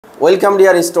Welcome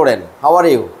dear student. How are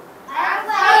you? I am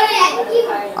fine, thank you.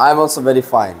 I am also very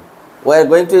fine. We are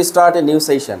going to start a new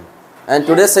session. And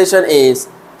today's session is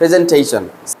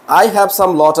presentation. I have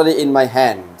some lottery in my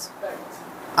hands.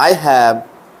 I have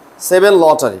 7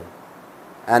 lottery.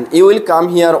 And you will come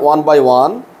here one by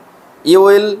one. You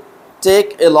will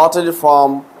take a lottery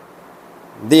from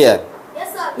there.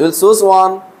 Yes, sir. You will choose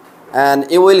one and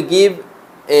you will give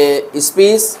a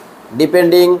speech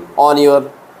depending on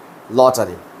your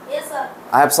lottery. Yes, sir.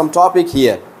 I have some topic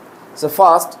here. So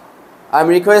first, I am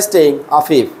requesting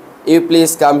Afif, you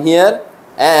please come here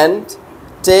and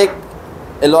take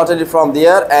a lottery from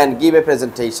there and give a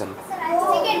presentation.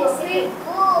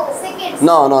 Second.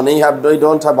 No, you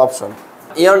don't have option.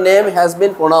 Your name has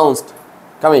been pronounced.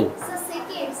 Come in. Sir,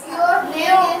 second. Your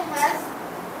name has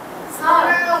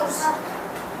pronounced.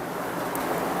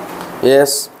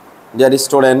 Yes, dear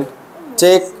student,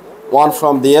 take one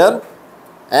from there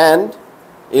and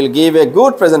you'll give a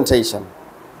good presentation.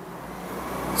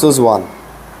 Choose one.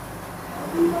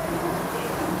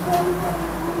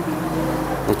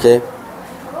 Okay.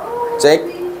 Check.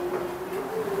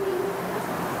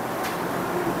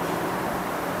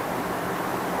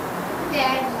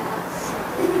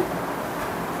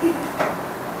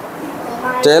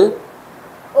 Tell.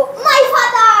 Oh, my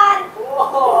father!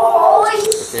 Oh,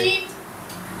 shit!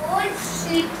 Oh,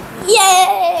 shit!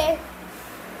 Yay!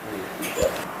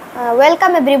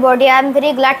 Welcome everybody. I am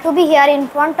very glad to be here in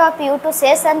front of you to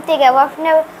say something about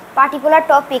a particular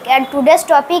topic, and today's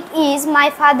topic is my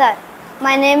father.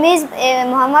 My name is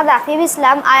Muhammad Afif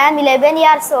Islam. I am 11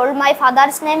 years old. My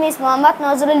father's name is Muhammad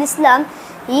Nazrul Islam.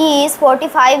 He is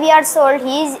 45 years old.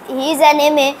 He is an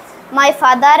MA. My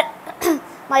father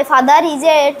my father is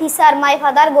a teacher. My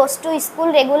father goes to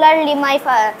school regularly. My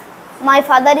father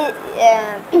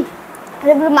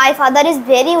is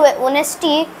very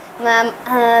honesty.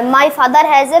 My father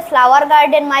has a flower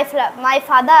garden. My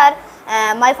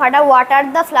father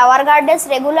watered the flower gardens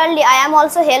regularly. I am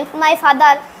also help my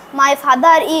father. My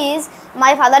father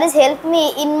is help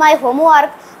me in my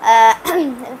homework.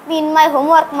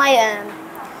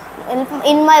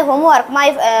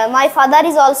 My father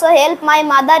is also help my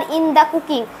mother in the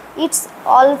cooking. It's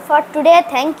all for today.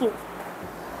 Thank you.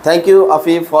 Thank you,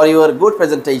 Afif, for your good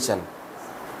presentation.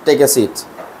 Take a seat.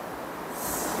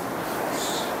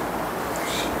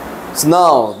 So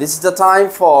now, this is the time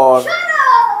for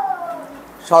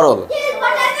Sharul.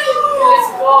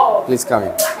 Let's go. Please come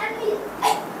in.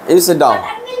 You sit down.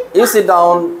 You sit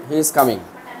down. He is coming.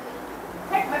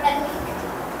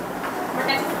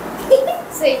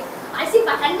 Say, I see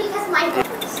button milk as my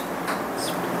preference.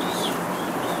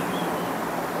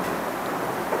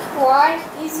 What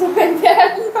is my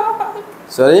dad long?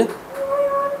 Sorry?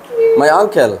 My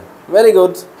uncle. Very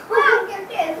good. My uncle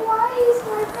tell, why is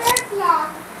my dad long?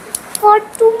 For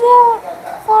tomorrow,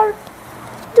 for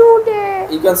today.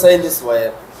 You can say in this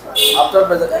way. After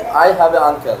I have an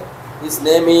uncle. His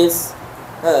name is.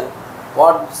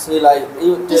 What's he like?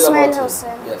 You tell Ismail about him.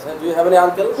 Hussain. Yes. Do you have any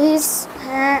uncle? He's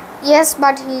yes,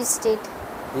 but he's dead.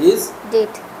 He is Dead.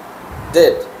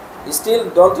 dead. Still,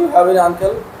 don't you have any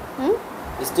uncle?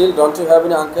 Hmm? Still, don't you have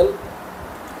any uncle?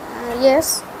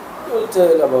 Yes. You will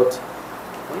tell about.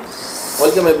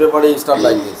 Welcome everybody. Start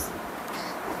like this.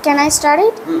 Can I start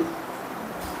it?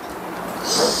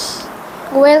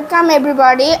 Welcome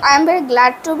everybody. I am very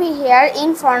glad to be here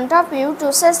in front of you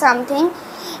to say something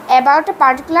about a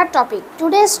particular topic.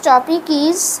 Today's topic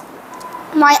is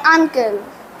my uncle.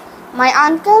 My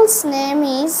uncle's name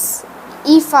is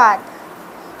Ifad.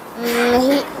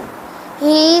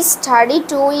 He is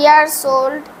 32 years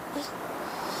old.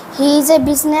 He is a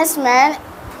businessman.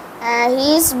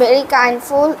 He is very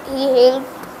kindful. He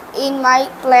helped in my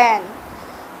plan.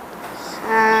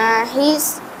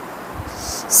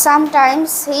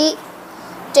 Sometimes he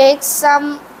takes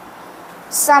some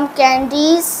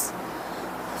candies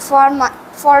for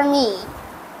me.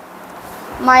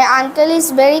 My uncle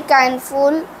is very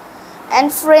kindful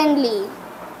and friendly.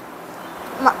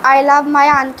 I love my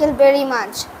uncle very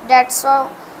much. That's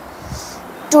all.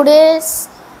 Today's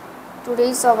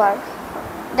over.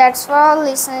 That's for all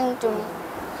listening to me.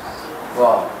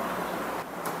 Wow.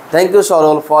 Thank you,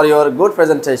 Sharul, for your good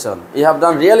presentation. You have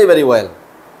done really very well.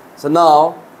 So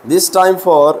now, this time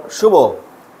for Shubho.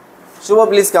 Shubho,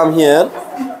 please come here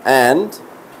and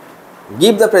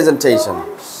give the presentation.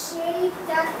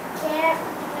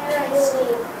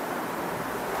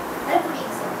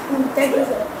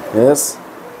 Yes.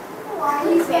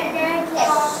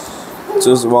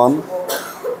 Choose one.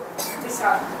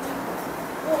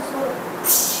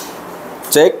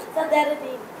 Check. So there are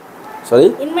in. Sorry?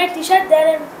 In my t-shirt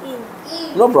there are in.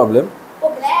 No problem. Oh,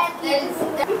 black.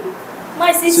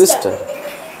 My sister.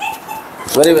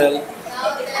 Very well.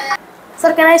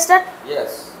 Sir, can I start?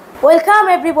 Yes. Welcome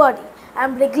everybody.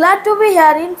 I'm very glad to be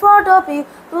here in front of you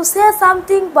to say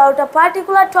something about a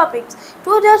particular topic.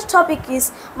 Today's topic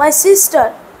is my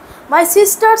sister. My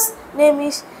sister's name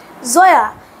is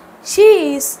Zoya.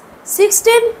 She is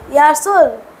 16 years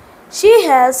old. She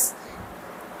has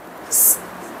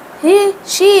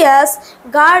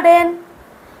garden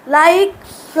like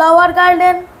flower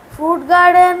garden, fruit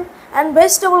garden and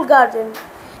vegetable garden.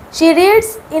 She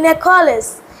reads in a college.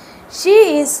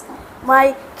 She is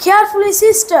my careful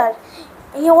sister.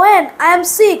 When I am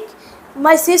sick,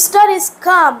 my sister is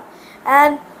calm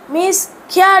and Miss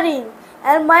caring,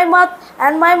 and my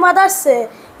mother say,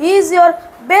 "He is your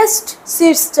best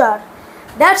sister."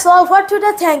 That's all for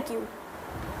today. Thank you.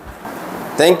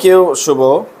 Thank you,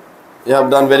 Shubho. You have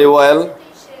done very well.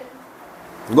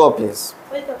 Go, please.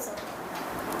 Welcome, sir.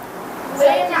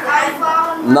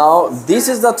 Now, this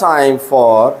is the time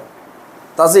for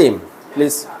Tazim.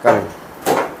 Please come in.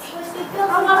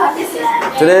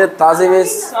 Today,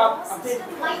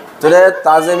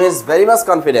 Tazim is very much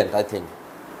confident, I think.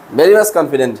 Very much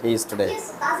confident he is today. Yes,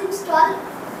 Tazim's tall.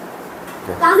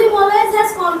 Tazim always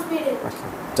has confidence. Okay.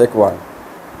 Take one.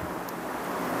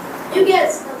 You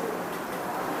guess.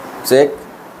 Check.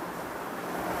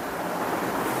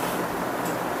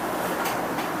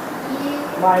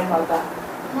 My mother.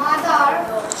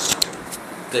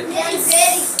 Take. is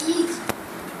very easy.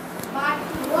 But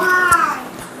why?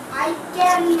 I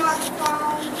cannot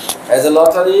find. As a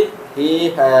lottery, he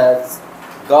has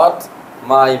got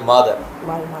my mother.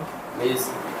 My mom. Please.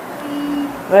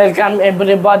 Welcome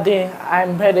everybody.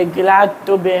 I'm very glad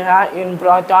to be here in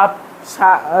front of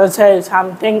say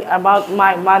something about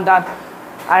my mother.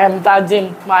 I am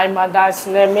Tajim. My mother's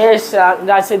name is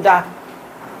Rashida.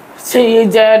 She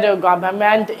is a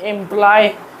government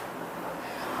employee.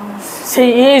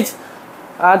 She is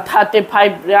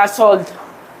 35 years old.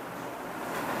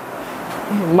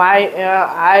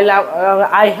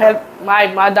 I help my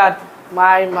mother.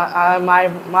 My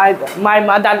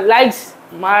mother likes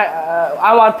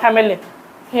our family.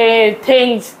 He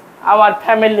thinks our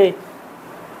family.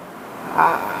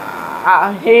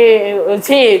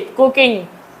 She cooking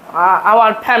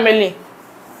our family.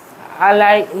 I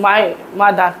like my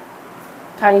mother.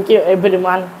 Thank you,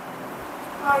 everyone.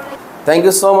 Thank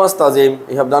you so much, Tazim.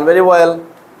 You have done very well.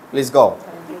 Please go.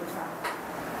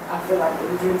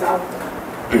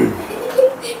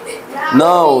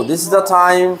 Now, this is the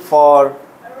time for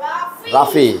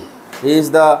Rafi. He is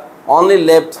the only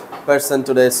left person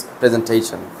to today's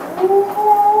presentation.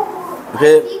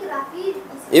 Okay.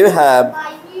 You have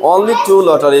only two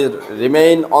lotteries,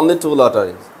 remain only two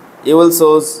lotteries. You will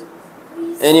choose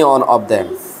any one of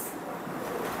them.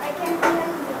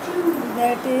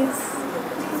 That is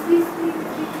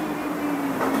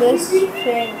best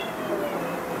friend.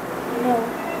 No.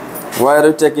 Why are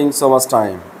you taking so much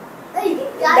time?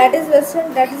 That is best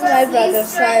friend. That is my brother.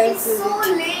 So I will choose it.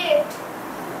 late.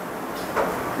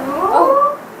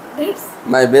 Oh, that's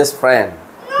My best friend.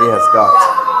 He has got.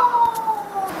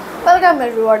 welcome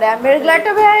everybody. I'm very glad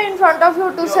to be here in front of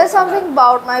you to say something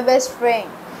about my best friend.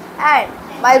 And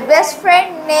my best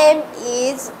friend name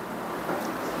is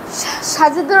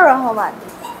Sajidur Rahman.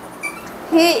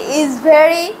 He is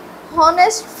very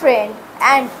honest friend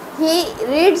and he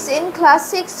reads in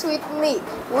class 6 with me.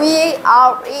 We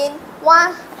are in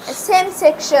same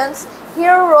sections.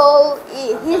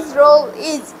 His role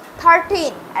is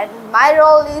 13 and my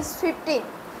role is 15.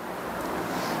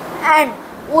 And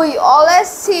we always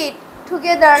sit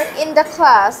together in the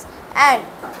class, and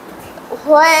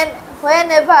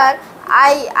whenever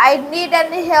I need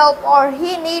any help or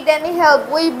he need any help,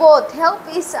 we both help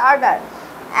each other,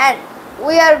 and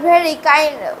we are very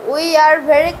kind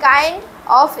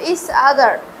of each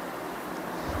other,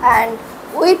 and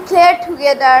we play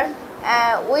together,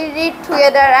 we read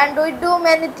together, and we do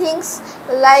many things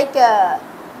like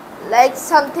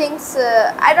some things,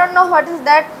 I don't know what is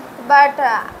that, but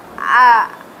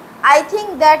I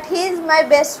think that he is my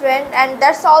best friend, and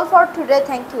that's all for today.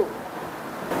 Thank you.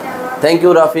 Thank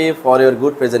you, Rafi, for your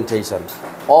good presentation.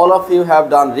 All of you have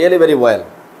done really very well,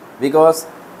 because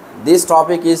this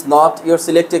topic is not your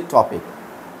selected topic.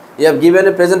 You have given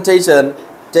a presentation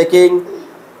taking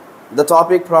the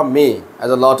topic from me as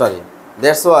a lottery.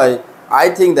 That's why I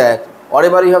think that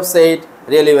whatever you have said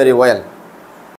really very well.